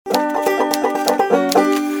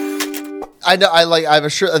I know.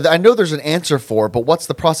 I know there's an answer for it, but what's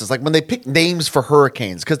the process? Like when they pick names for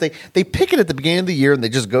hurricanes, because they pick it at the beginning of the year and they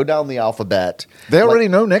just go down the alphabet. They already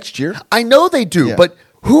know next year. I know they do, but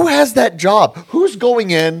who has that job? Who's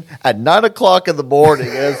going in at 9:00 in the morning?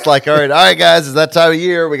 And it's like, all right, guys, it's that time of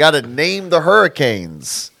year. We got to name the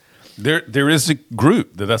hurricanes. There is a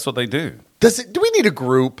group that's what they do. Do we need a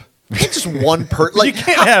group? Can't just one person. Like,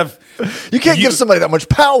 you can't give somebody that much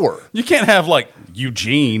power. You can't have like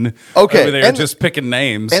Eugene over there and just picking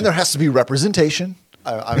names. And there has to be representation.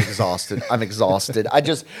 I'm exhausted.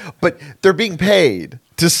 But they're being paid.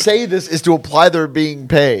 To say this is to imply they're being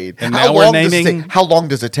paid. And now we're naming. How long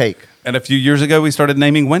does it take? And a few years ago, we started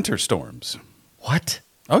naming winter storms. What?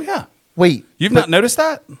 Oh yeah. Wait, you've not noticed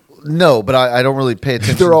that? No, but I don't really pay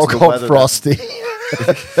attention. They're all called Frosty.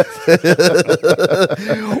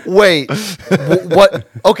 Wait, what?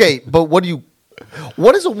 Okay, but what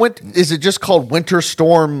is a winter? Is it just called Winter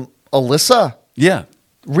Storm Alyssa? Yeah.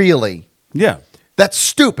 Really? Yeah. That's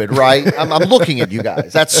stupid, right? I'm looking at you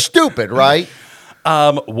guys. That's stupid, right?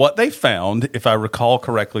 What they found, if I recall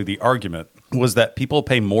correctly, the argument was that people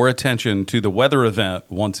pay more attention to the weather event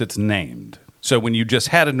once it's named. So when you just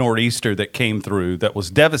had a nor'easter that came through that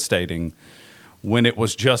was devastating, when it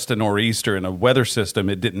was just a nor'easter in a weather system,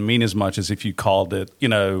 it didn't mean as much as if you called it,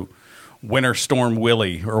 Winter Storm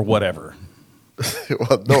Willie or whatever.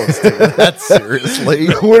 Well, no one's taking that seriously.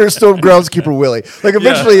 Winter Storm Groundskeeper Willie. Like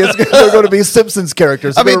eventually, they're going to be Simpsons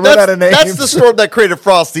characters. I mean, that's the storm that created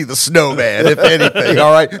Frosty the Snowman, if anything.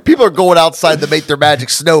 All right, people are going outside to make their magic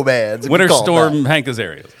snowmans. Winter Storm Hank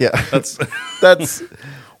Azaria. Yeah, that's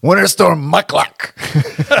Winter Storm Muckluck.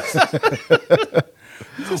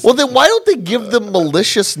 Well, then why don't they give them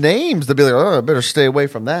malicious names? They'll be like, I better stay away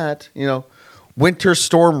from that. Winter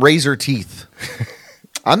Storm Razor Teeth.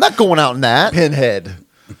 I'm not going out in that. Pinhead.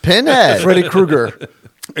 Freddy Krueger.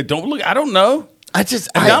 I don't know.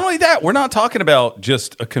 Not only that, we're not talking about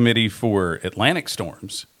just a committee for Atlantic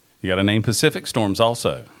storms. You got to name Pacific storms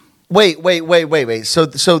also. Wait. So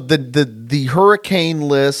the hurricane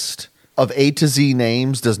list of A to Z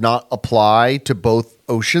names does not apply to both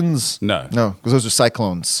oceans? No, because those are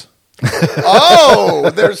cyclones.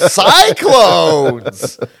 Oh, they're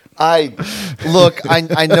cyclones. I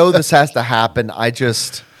know this has to happen.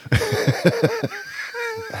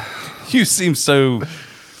 You seem so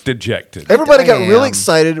dejected. Everybody got really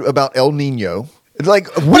excited about El Nino.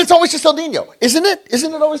 But it's always just El Nino, isn't it?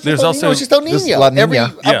 Isn't it always just El Nino? It's just El Nino. La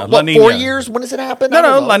Nina. La Nina. 4 years? When does it happen?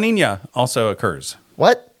 No, La Nina also occurs.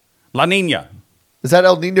 What? La Nina. Is that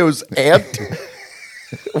El Nino's aunt?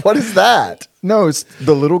 What is that? No, it's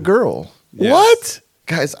the little girl. Yes. What?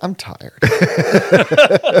 Guys, I'm tired.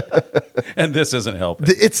 And this isn't helping.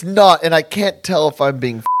 It's not, and I can't tell if I'm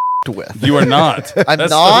being with. You are not. I'm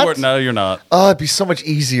not? No, you're not. Oh, it'd be so much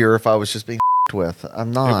easier if I was just being with.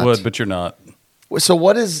 I'm not. It would, but you're not. So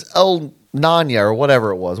what is El Nina or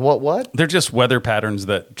whatever it was? What? They're just weather patterns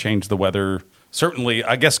that change the weather. Certainly,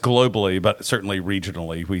 I guess globally, but certainly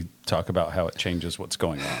regionally, we talk about how it changes what's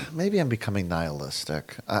going on. Maybe I'm becoming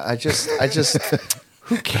nihilistic. I just,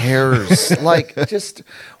 who cares? What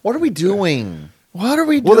are we doing? What are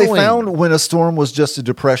we doing? Well, they found when a storm was just a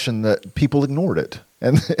depression that people ignored it,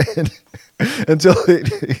 and until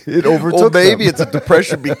it overtook. Well, maybe it's a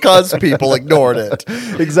depression because people ignored it.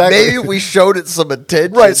 Exactly. Maybe we showed it some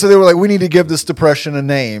attention. Right. So they were like, we need to give this depression a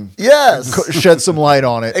name. Yes. Shed some light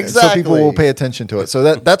on it. Exactly. So people will pay attention to it.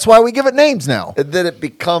 So that's why we give it names now. And then it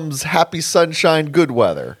becomes happy sunshine, good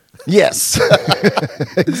weather. Yes.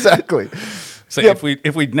 Exactly. So if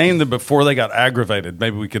we named them before they got aggravated,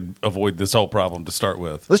 maybe we could avoid this whole problem to start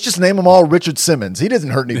with. Let's just name them all Richard Simmons. He doesn't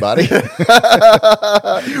hurt anybody. He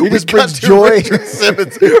just brings to joy. Richard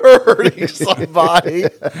Simmons hurting somebody.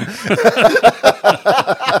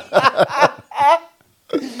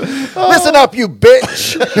 Listen up, you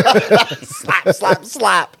bitch. Slap, slap,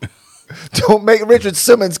 slap. Don't make Richard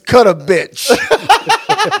Simmons cut a bitch.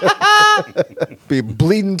 Be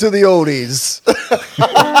bleeding to the oldies.